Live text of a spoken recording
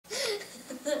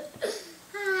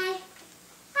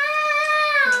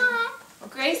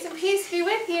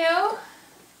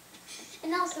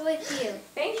also with you.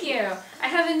 Thank you. I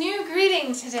have a new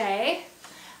greeting today.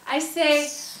 I say,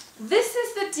 this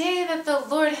is the day that the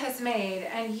Lord has made.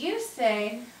 And you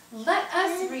say, let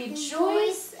us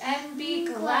rejoice and be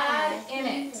glad in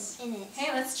it.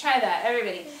 Okay, let's try that,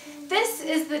 everybody. This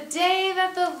is the day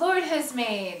that the Lord has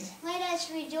made. Let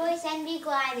us rejoice and be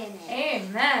glad in it.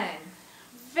 Amen.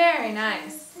 Very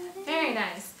nice. Very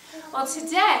nice. Well,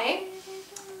 today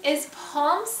is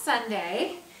Palm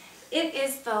Sunday. It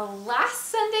is the last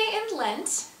Sunday in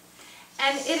Lent,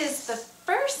 and it is the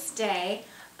first day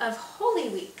of Holy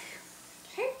Week.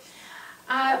 Okay,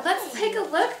 let's take a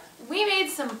look. We made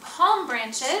some palm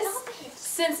branches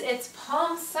since it's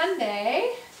Palm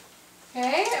Sunday.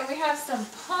 Okay, and we have some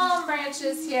palm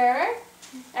branches here.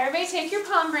 Everybody take your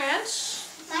palm branch.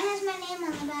 Mine has my name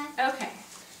on the back. Okay.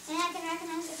 And I can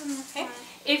recognize it from the front.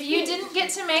 If you didn't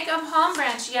get to make a palm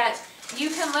branch yet, you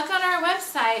can look on our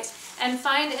website and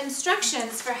find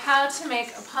instructions for how to make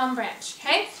a palm branch,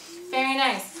 okay? Very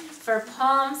nice. For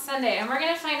Palm Sunday. And we're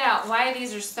going to find out why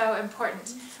these are so important.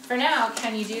 For now,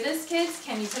 can you do this, kids?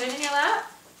 Can you put it in your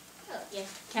lap? Oh,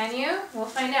 yes. Can you? We'll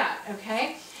find out,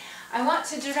 okay? I want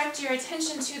to direct your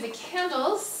attention to the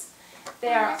candles.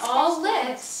 They are all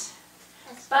lit,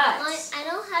 but... I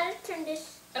know how to turn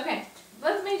this. Okay,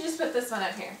 let me just put this one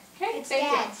up here. Okay, It's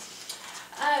thank dead.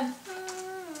 you.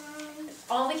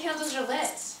 All the candles are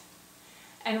lit,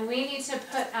 and we need to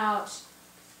put out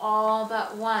all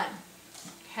but one.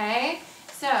 Okay,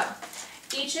 so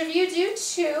each of you do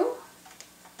 2,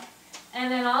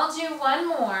 and then I'll do 1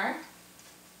 more,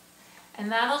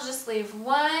 and that'll just leave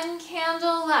 1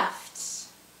 candle left.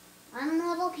 One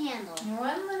little candle.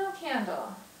 1 little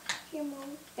candle. Here,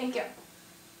 Mom. Thank you.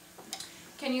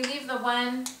 Can you leave the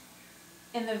one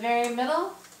in the very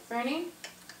middle burning?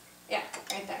 Yeah,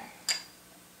 right there.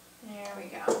 There we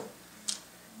go.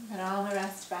 Put all the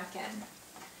rest back in.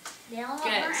 They all Good.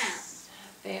 have burnt out.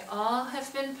 They all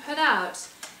have been put out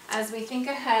as we think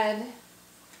ahead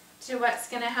to what's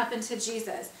going to happen to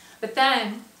Jesus. But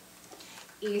then,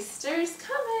 Easter's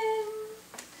coming.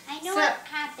 I know So- what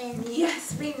happened.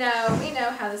 Yes, we know. We know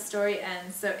how the story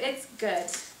ends, so it's good.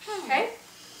 Okay?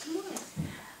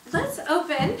 Let's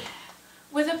open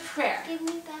with a prayer. Give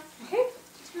me back. Okay?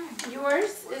 It's mine.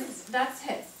 Yours is, that's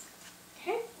his.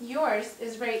 Okay? Yours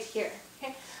is right here.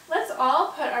 Okay? Let's all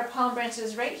put our palm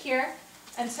branches right here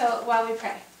while we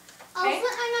pray. I'll Okay?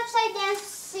 put mine upside down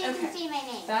so you can Okay. see my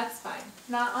name. That's fine.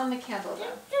 Not on the candle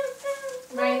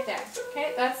though. Right there.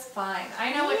 Okay? That's fine.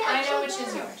 I know which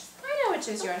is yours. I know which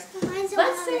is yours. Mine's the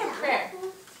Let's one say on a the prayer. apple.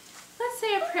 Let's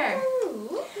say a prayer.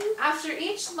 After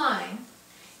each line,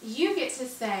 you get to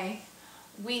say,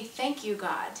 we thank you,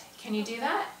 God. Can you do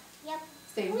that? Yep.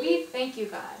 Say, we thank you,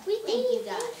 God. We thank you,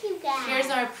 God. Thank you, God. Here's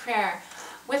our prayer.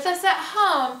 With us at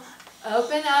home,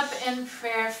 open up in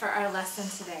prayer for our lesson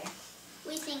today.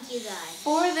 We thank you, God.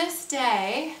 For this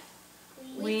day,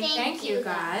 we thank you,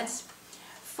 God,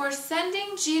 for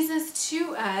sending Jesus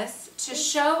to us to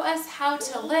show us how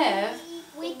to live.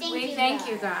 We We thank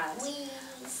you, God.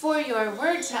 For your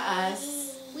word to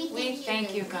us, we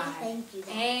thank you, God. Thank you,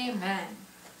 God. Amen.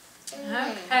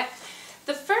 Okay.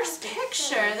 The first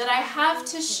picture that I have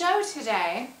to show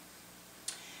today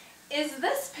is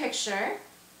this picture.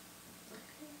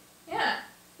 Yeah.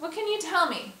 What can you tell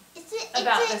me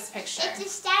about this picture? It's a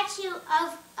statue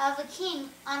of a king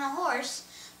on a horse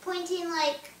pointing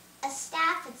like a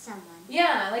staff at someone.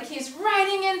 Yeah, like he's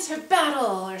riding into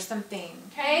battle or something,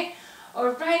 okay?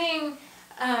 Or riding,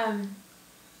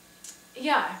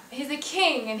 yeah, he's a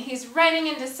king and he's riding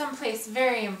into someplace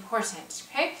very important,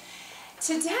 okay?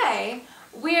 Today,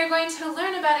 we are going to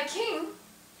learn about a king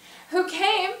who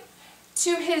came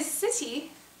to his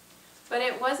city, but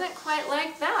it wasn't quite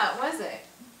like that, was it?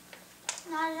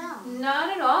 Not at all. Not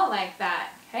at all like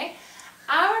that, okay?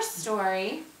 Our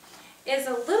story is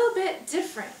a little bit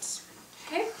different,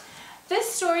 okay? This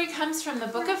story comes from the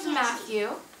book of Matthew,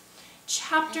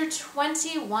 chapter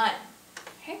 21,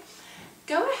 okay?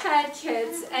 Go ahead,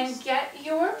 kids, and get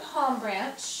your palm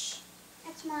branch.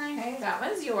 That's mine. Okay, that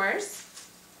one's yours.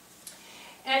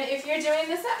 And if you're doing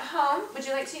this at home, would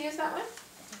you like to use that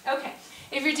one? Okay.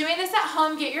 If you're doing this at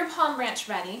home, get your palm branch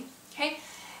ready, okay?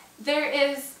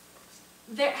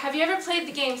 Have you ever played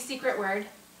the game Secret Word?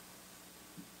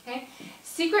 Okay?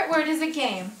 Secret Word is a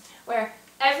game where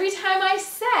every time I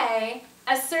say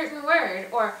a certain word,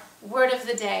 or word of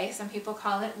the day, some people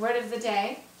call it word of the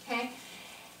day, okay?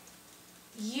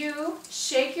 You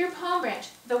shake your palm branch.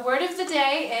 The word of the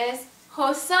day is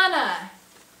Hosanna.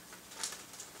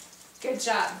 Good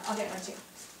job. I'll get one too.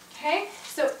 Okay?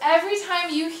 So every time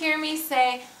you hear me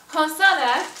say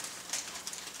Hosanna,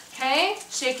 okay,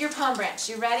 shake your palm branch.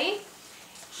 You ready?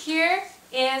 Here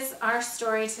is our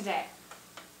story today.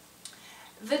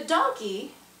 The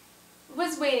donkey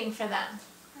was waiting for them.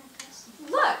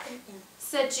 "Look,"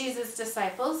 said Jesus'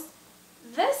 disciples,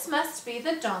 "this must be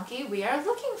the donkey we are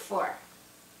looking for."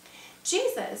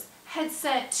 Jesus had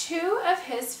sent 2 of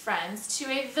his friends to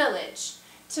a village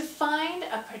to find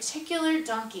a particular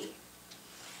donkey.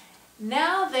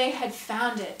 Now they had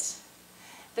found it.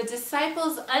 The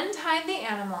disciples untied the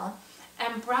animal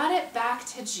and brought it back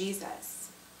to Jesus.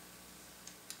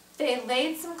 They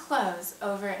laid some clothes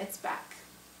over its back.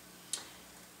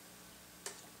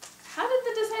 How did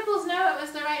the disciples know it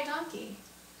was the right donkey?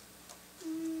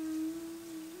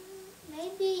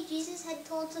 Maybe Jesus had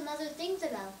told some other things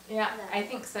about Yeah, them. I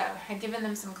think so. Had given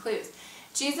them some clues.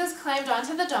 Jesus climbed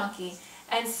onto the donkey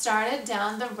and started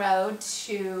down the road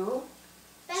to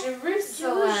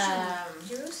Jerusalem.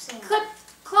 Clip,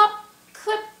 clop,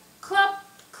 clip, clop,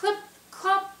 clip,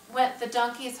 clop went the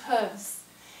donkey's hooves.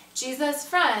 Jesus'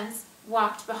 friends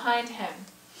walked behind him.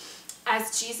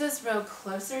 As Jesus rode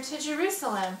closer to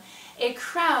Jerusalem, a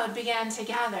crowd began to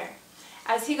gather.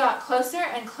 As he got closer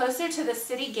and closer to the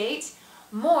city gate,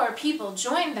 more people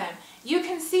joined them. You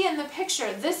can see in the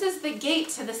picture, this is the gate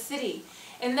to the city.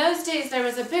 In those days, there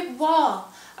was a big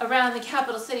wall around the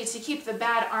capital city to keep the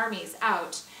bad armies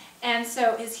out. And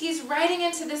so as he's riding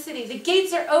into the city, the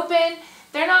gates are open.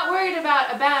 They're not worried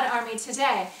about a bad army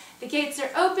today. The gates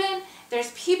are open.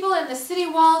 There's people in the city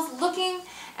walls looking,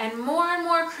 and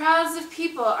more crowds of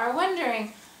people are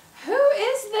wondering, who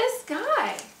is this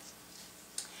guy?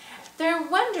 They're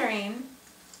wondering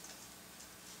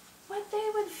what they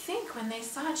would think when they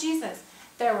saw Jesus.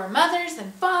 There were mothers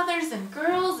and fathers and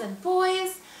girls and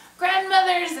boys,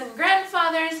 grandmothers and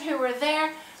grandfathers who were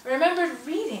there, remembered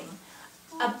reading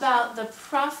about the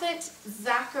prophet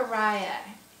Zechariah.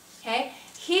 Okay?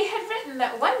 He had written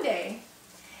that one day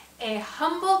a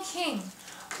humble king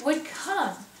would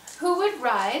come who would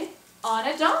ride on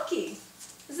a donkey.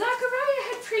 Zechariah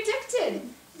had predicted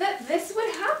that this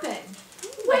would happen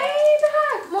way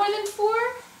back, more than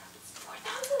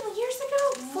 4,000 years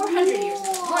ago? 400 years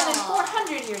ago. More than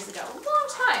 400 years ago. A long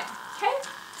time. Okay?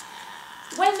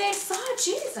 When they saw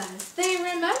Jesus, they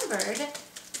remembered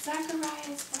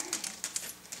Zechariah's words.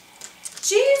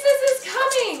 "Jesus is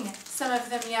coming!" some of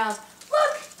them yelled.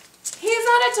 "Look, he's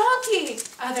on a donkey!"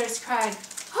 Others cried,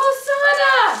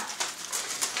 "Hosanna!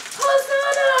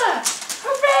 Hosanna!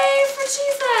 Hooray for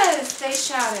Jesus!" they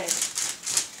shouted.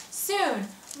 Soon,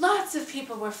 lots of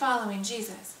people were following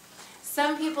Jesus.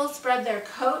 Some people spread their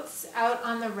coats out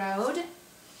on the road.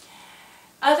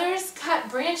 Others cut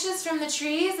branches from the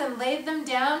trees and laid them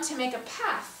down to make a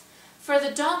path for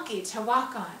the donkey to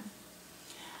walk on.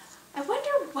 I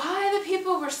wonder why the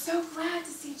people were so glad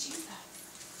to see Jesus.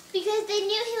 Because they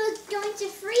knew he was going to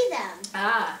free them.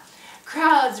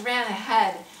 Crowds ran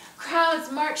ahead.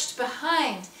 Crowds marched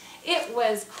behind. It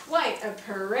was quite a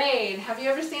parade. Have you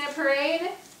ever seen a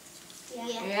parade?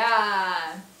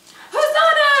 Yeah.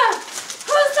 Hosanna!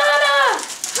 Hosanna!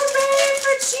 Hooray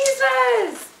for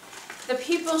Jesus! The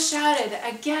people shouted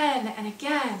again and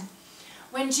again.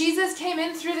 When Jesus came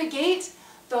in through the gate,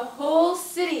 the whole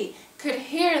city could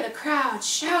hear the crowd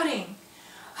shouting,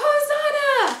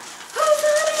 "Hosanna!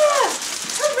 Hosanna!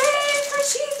 Hooray for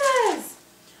Jesus!"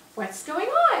 "What's going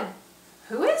on?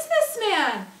 Who is this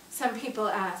man?" some people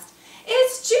asked.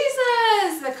 "It's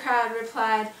Jesus!" the crowd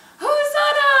replied.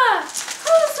 "Hosanna!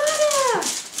 Hosanna!"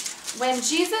 When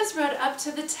Jesus rode up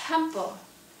to the temple,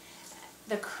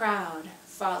 the crowd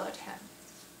followed him.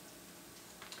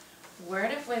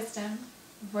 Word of wisdom,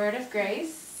 word of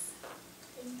grace.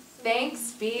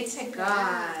 Thanks be to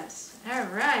God. All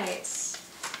right.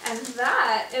 And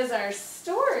that is our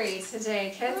story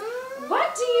today, kids.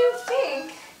 What do you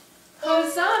think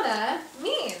Hosanna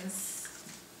means?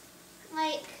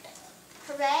 Like,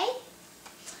 hooray?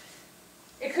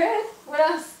 It could. What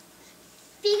else?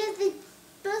 Because they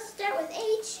both start with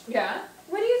H. Yeah.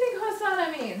 What do you think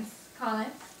Hosanna means,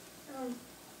 Colin?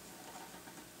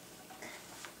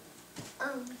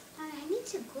 I need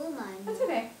to glue mine. That's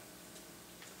okay.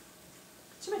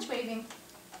 Too much waving.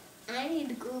 I need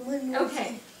to glue mine.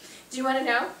 Okay. Do you want to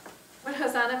know what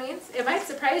Hosanna means? It might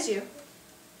surprise you.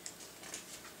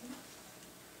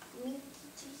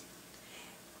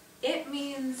 It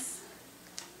means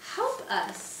help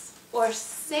us or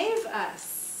save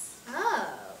us.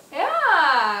 Oh.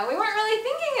 Yeah, we weren't really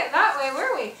thinking it that way,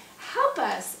 were we? Help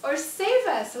us or save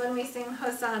us when we sing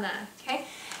Hosanna, okay?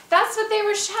 That's what they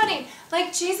were shouting,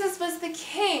 like Jesus was the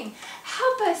king.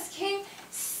 Help us, King,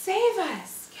 save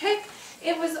us, okay?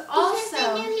 It was also...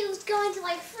 Because they knew he was going to,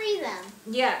 like, free them.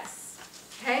 Yes,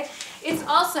 okay? It's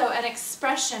also an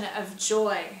expression of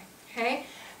joy, okay?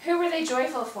 Who were they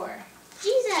joyful for?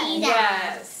 Jesus.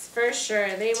 Yes, for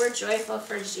sure. They were joyful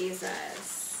for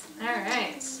Jesus. All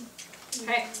right.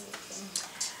 Okay.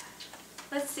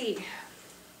 Let's see.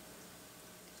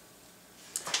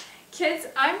 Kids,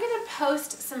 I'm going to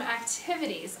post some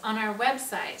activities on our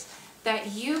website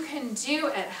that you can do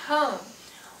at home.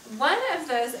 One of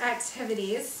those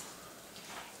activities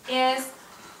is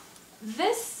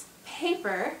this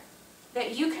paper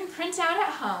that you can print out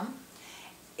at home.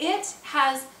 It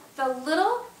has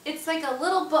it's like a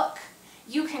little book.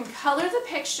 You can color the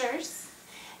pictures,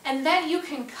 and then you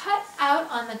can cut out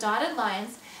on the dotted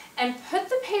lines and put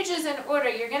the pages in order.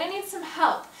 You're going to need some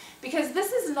help because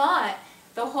this is not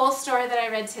the whole story that I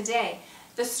read today.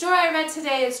 The story I read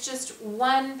today is just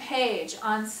one page.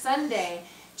 On Sunday,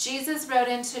 Jesus rode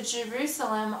into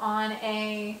Jerusalem on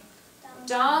a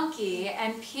donkey,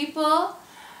 and people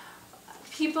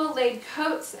laid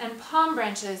coats and palm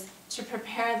branches to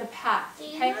prepare the path.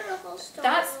 Okay?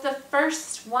 That's the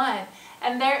first one.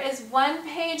 And there is one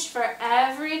page for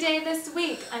every day this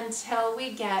week until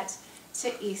we get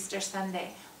to Easter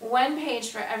Sunday. One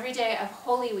page for every day of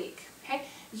Holy Week. Okay?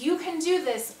 You can do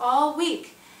this all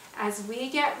week as we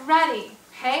get ready.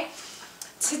 Okay?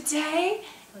 Today,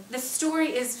 the story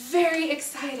is very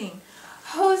exciting.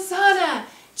 Hosanna!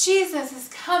 Jesus is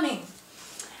coming.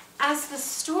 As the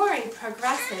story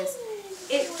progresses,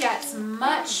 it gets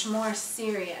much more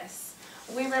serious.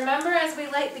 We remember as we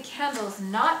light the candles,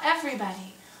 not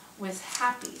everybody was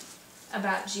happy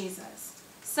about Jesus.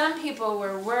 Some people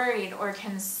were worried or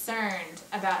concerned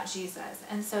about Jesus.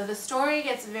 And so the story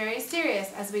gets very serious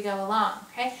as we go along.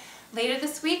 Okay? Later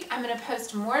this week, I'm going to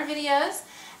post more videos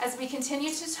as we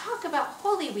continue to talk about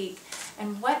Holy Week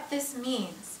and what this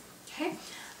means. Okay?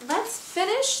 Let's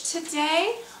finish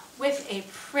today with a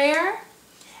prayer,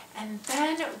 and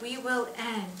then we will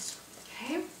end.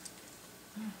 Okay?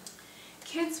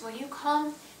 Kids, will you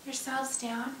calm yourselves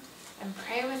down and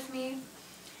pray with me?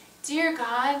 Dear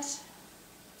God,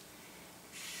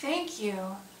 thank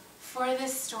you for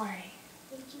this story.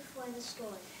 Thank you for the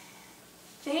story.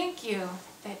 Thank you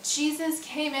that Jesus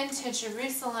came into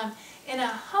Jerusalem in a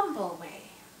humble way.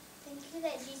 Thank you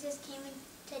that Jesus came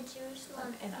into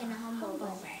Jerusalem in a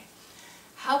humble way.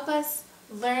 Help us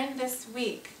learn this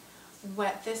week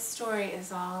what this story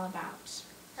is all about.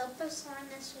 Help us learn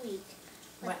this week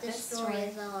what this story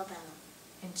is all about.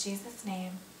 In Jesus'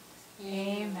 name,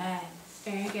 amen.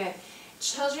 Very good.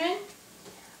 Children,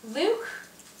 Luke,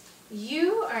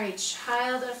 you are a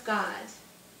child of God.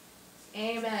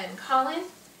 Amen. Colin,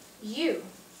 you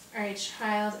are a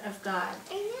child of God.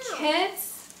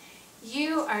 Kids,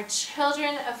 you are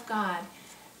children of God.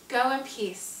 Go in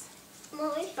peace.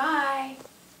 Mommy. Bye.